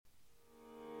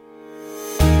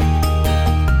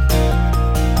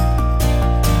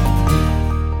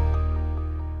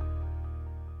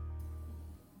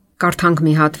Կարդանք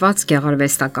մի հատված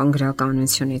գեղարվեստական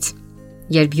գրականությունից։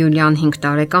 Երբ Յուլիան 5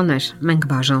 տարեկան էր, մենք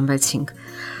բաժանվեցինք։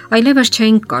 Այլևս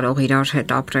չէինք կարող իրար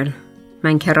հետ ապրել։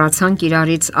 Մենք հեռացանք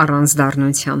իրարից առանց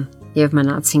դառնության եւ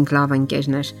մնացինք լավ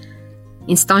ընկերներ։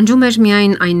 Ինձ տանջում էր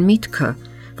միայն այն միտքը,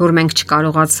 որ մենք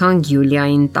չկարողացանք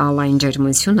Յուլիային տալ այն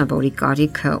ջերմությունը, որի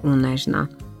կարիքը ուներ նա։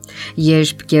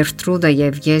 Երբ Գերտրուդը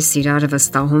եւ ես իրար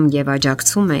վստահում եւ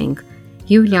աջակցում էինք,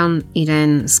 Յուլիան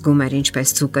իրեն զգում էր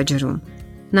ինչպես ցուկը ջրում։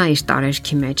 Նա իր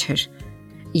տարերքի մեջ էր։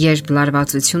 Երբ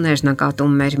լարվածություն էր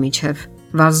նկատում մեր միջև,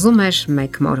 վազում էր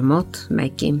մեկ մոր մոտ,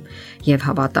 մեկին եւ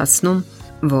հավատացնում,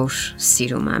 որ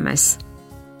սիրում է մեզ։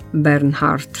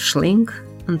 Բեռնհարդ Շլինգ,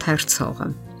 ընթերցողը։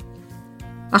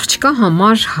 Աղջկա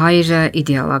համար հայրը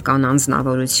իդեալական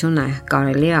անձնավորություն է,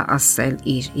 կարելի է ասել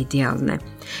իր իդեալն է։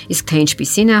 Իսկ թե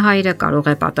ինչպիսին է հայրը,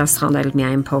 կարող է պատասխանել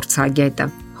միայն փորձագետը,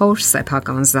 հոր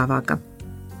սեփական զավակը։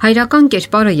 Հայրական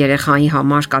կերպարը երեխայի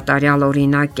համար կատարյալ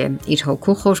օրինակ է։ Իր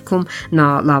հոգու խորքում նա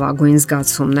լավագույն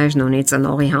զգացումներն ունի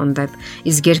ծնողի հանդեպ,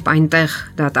 իսկ երբ այնտեղ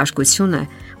դատարկություն է,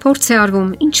 փորձ է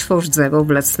արվում ինչ որ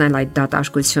ձևով լցնել այդ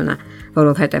դատարկությունը,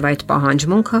 որովհետև այդ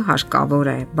պահանջմունքը հարկավոր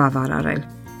է բավարարել։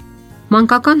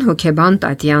 Մանկական հոգեբան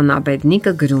Տատյանա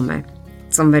Բեդնիկը գրում է.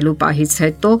 Ծնվելու պահից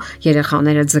հետո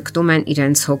երեխաները ձգտում են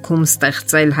իրենց հոգում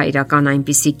ստեղծել հայրական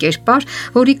այնպիսի կերպար,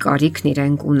 որի կարիքն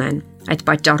իրենք ունեն։ Այդ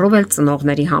պատճառով էլ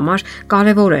ծնողների համար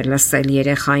կարևոր է լսել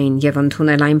երեխային եւ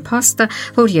ընդունել այն փաստը,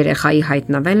 որ երեխայի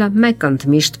հայտնվելը մեկ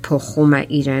ընդմիշտ փոխում է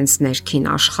իրենց ներքին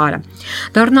աշխարհը։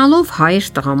 Դառնալով հայր,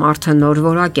 տղամարդը նոր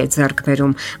որակ է ձեռք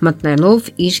բերում,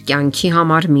 մտնելով իր կյանքի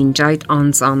համար մինչ այդ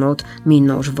անծանոթ մի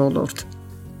նոր ոլորտ։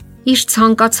 Իր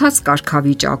ցանկացած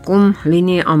կարգավիճակում,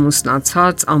 լինի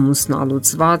ամուսնացած,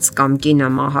 ամուսնալուծված կամ կինը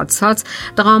մահացած,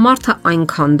 տղամարդը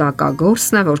այնքան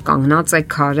դակագործն է, որ կանգնած է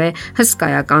քարե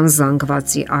հսկայական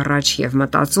զանգվածի առաջ եւ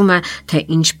մտածում է, թե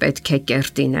ինչ պետք է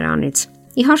կերտի նրանից։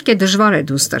 Իհարկե դժվար է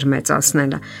դուստր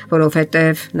մեծացնելը,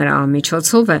 որովհետև նրա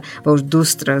միջոցով է, որ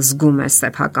դուստրը զգում է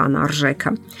սեփական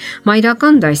արժեքը։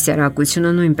 Մայրական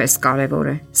դասյարակությունը նույնպես կարևոր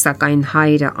է, սակայն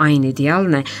հայրը այն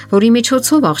իդեալն է, որի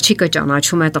միջոցով աղջիկը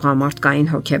ճանաչում է տղամարդկային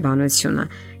հոգեբանությունը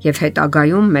եւ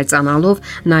հետագայում մեծանալով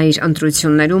նա իր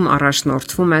ընտրություններում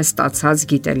առաջնորդվում է ստացած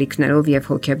գիտելիքներով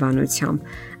եւ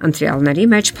հոգեբանությամբ, ընտրյալների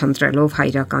մեջ փնտրելով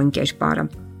հայրական կերպարը։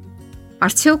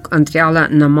 Արդյոք ընտրյալը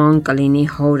նման կլինի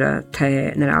հորը, թե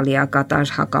նրա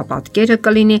լիակատար հակապատկերը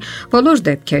կլինի, բոլոր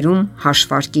դեպքերում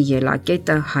հաշվարկի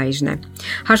ելակետը հայրն է։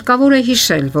 Հարկավոր է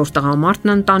հիշել, որ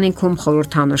տղամարդն ընտանիքում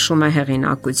խորհրդանշում է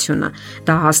հեղինակությունը,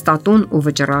 դա հաստատուն ու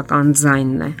վճռական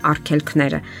ձայնն է,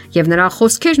 արգելքները, եւ նրա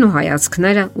խոսքերն ու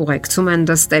հայացքները ուղեկցում են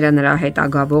դստերը նրա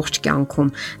հետագա ողջ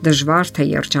կյանքում, դժվար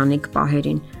թե երջանիկ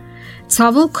պահերին։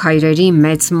 Ցավոք հայրերի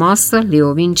մեծ մասը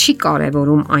լիովին չի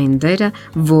կարևորում այն դերը,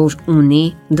 որ ունի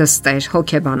դստեր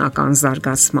հոգեբանական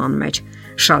զարգացման մեջ։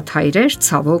 Շատ հայրեր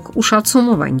ցավոք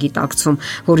ուշացումով են գիտակցում,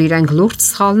 որ իրենք լուրջ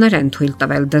սխալներ են թույլ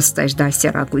տվել դստեր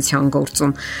դասյարակության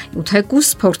գործում, ու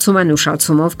թեկուզ փորձում են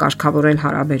ուշացումով կարգավորել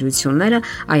հարաբերությունները,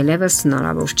 այլևս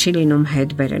հնարավոր չի լինում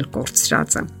հետ բերել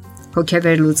կորցրածը։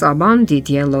 Հոգեվերլուծաբան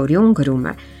Դիդիե Լորիոն գրում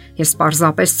է. Ես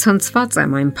պարզապես ցնցված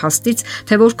եմ այն փաստից,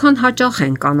 թե որքան հաճախ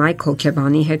են կանայք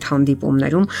հոգեբանի հետ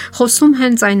հանդիպումներում խոսում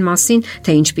հենց այն մասին,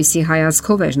 թե ինչպիսի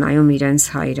հայացքով էր նայում իրենց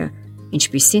հայրը,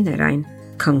 ինչպիսին էր այն,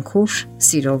 քնքուշ,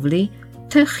 սիրով լի,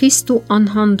 թե խիստ ու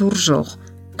անհանդուրժող,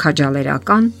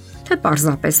 քաջալերական, թե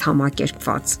պարզապես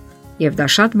համակերպված, եւ դա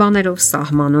շատ բաներով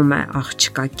սահմանում է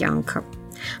աղջկա կյանքը։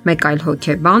 Մեկ այլ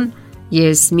հոգեբան,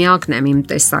 ես միակն եմ իմ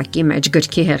տեսակի մեջ,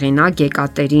 գրքի հեղինակ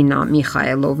Եկատերինա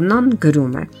Միխայելովնան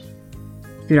գրում է.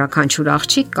 Յուրաքանչյուր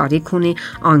աղջիկ կարիք ունի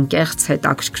անկեղծ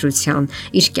հետաքրքրության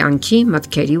իր կյանքի,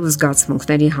 մտքերի ու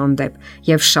զգացմունքների հանդեպ,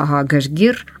 եւ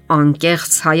շահագրգիռ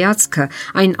անկեղծ հայացքը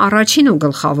այն առաջին ու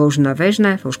գլխավոր նվերն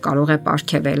է, որ կարող է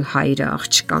պարգևել հայրը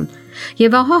աղջկան։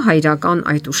 Եվ ահա հայրական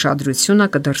այդ ուշադրությունը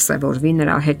կդրսևորվի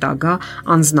նրա հետագա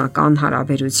անձնական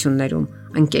հարաբերություններում,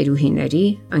 ընկերուհիների,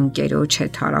 ընկերոջ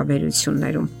հետ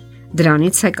հարաբերություններում։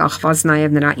 Դրանից է կախված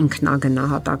նաև նրա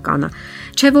ինքնագնահատականը,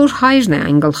 չէ որ հայրն է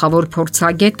այն գլխավոր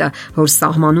փորձագետը, որ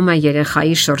սահմանում է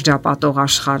երեխայի շրջապատող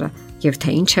աշխարհը, եւ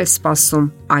թե ինչ է սպասում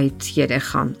այդ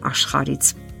երեխան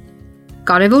աշխարից։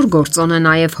 Կարևոր գործոն է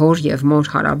նաև հոր եւ մոր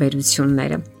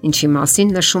հարաբերությունները, ինչի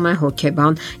մասին նշում է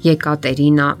հոգեբան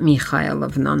Եկատերինա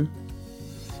Միխայելովնան։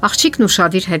 Աղջիկն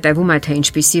ուշադիր հետևում է, թե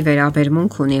ինչպիսի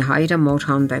վերաբերմունք ունի հայրը մոր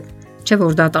հանդեպ, չէ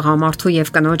որ դա տղամարդու եւ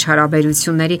կնոջ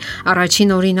հարաբերությունների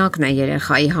առաջին օրինակն է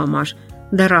երեխայի համար։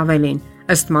 Դեռ ավելին,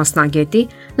 ըստ մասնագետի,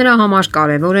 նրա համար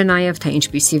կարևոր է նաև թե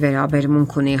ինչպիսի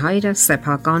վերաբերմունք ունի հայրը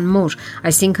սեփական մոր,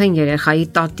 այսինքն երեխայի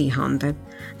տատի հանդեպ։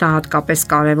 Դա հատկապես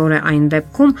կարևոր է այն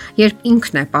դեպքում, երբ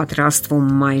ինքն է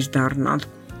պատրաստվում մայր դառնալ։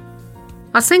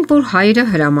 Ասենք, որ հայրը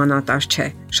հրամանատար չէ։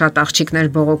 Շատ աղջիկներ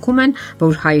բողոքում են,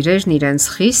 որ հայրերն իրենց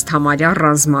խիստ համարյա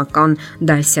ռազմական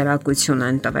դասյարակություն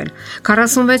են տվել։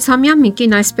 46-ամյա մի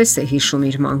կին այսպես է հիշում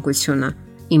իր մանկությունը.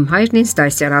 Իմ հայրն ինձ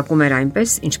դասյարակում էր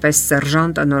այնպես, ինչպես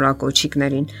սերժանտը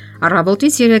նորակոչիկներին։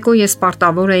 Առավոտից երեկո ես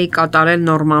պարտավոր էի կատարել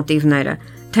նորմատիվները՝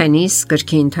 թենիս,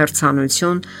 գրքի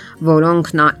ընթերցանություն,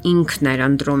 որոնք նա ինքն էր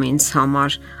ընտրում ինձ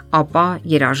համար, ապա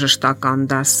երաժշտական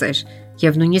դասեր։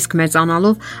 Եվ նույնիսկ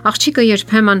մեծանալով աղջիկը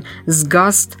երբեմն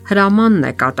զգաստ հրամանն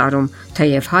է կատարում,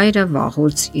 թեև հայրը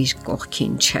վաղուց իր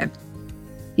կողքին չէ։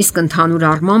 Իսկ ընդհանուր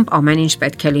առմամբ ամեն ինչ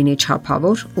պետք է լինի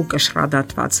չափավոր ու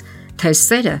կշռադատված, թե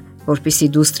սերը, որպիսի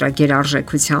դուստրը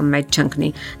գերարժեքության մեջ չընկնի,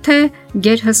 թե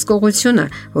գերհսկողությունը,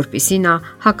 որպիսի նա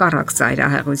հակառակ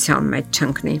ծայրահեղության մեջ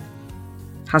չընկնի։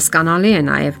 Հասկանալի է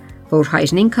նաև, որ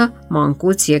հայրն ինքը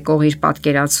մանկուց եկող իր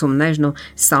պատկերացումներն ու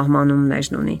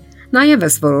սահմանումներն ունի։ Նա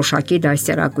ևս որոշակի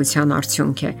դասյարակության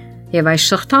արդյունք է, եւ այս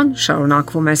շղթան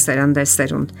շարունակվում է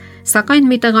սերնդեսերունդ, սակայն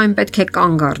միտեղ այն պետք է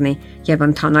կանգ առնի եւ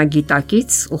ընթանա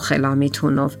գիտակից ու խելամիտ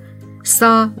հունով։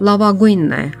 Սա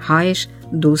լավագույնն է հայր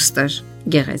դուստր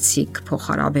գեղեցիկ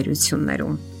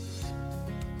փոխհարաբերություններում։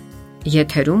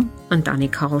 Եթերում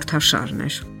ընտանիք հաղորդաշարն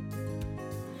է։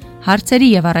 Հարցերի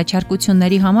եւ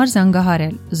առաջարկությունների համար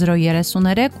զանգահարել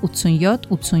 033 87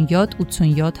 87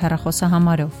 87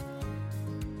 հեռախոսահամարով։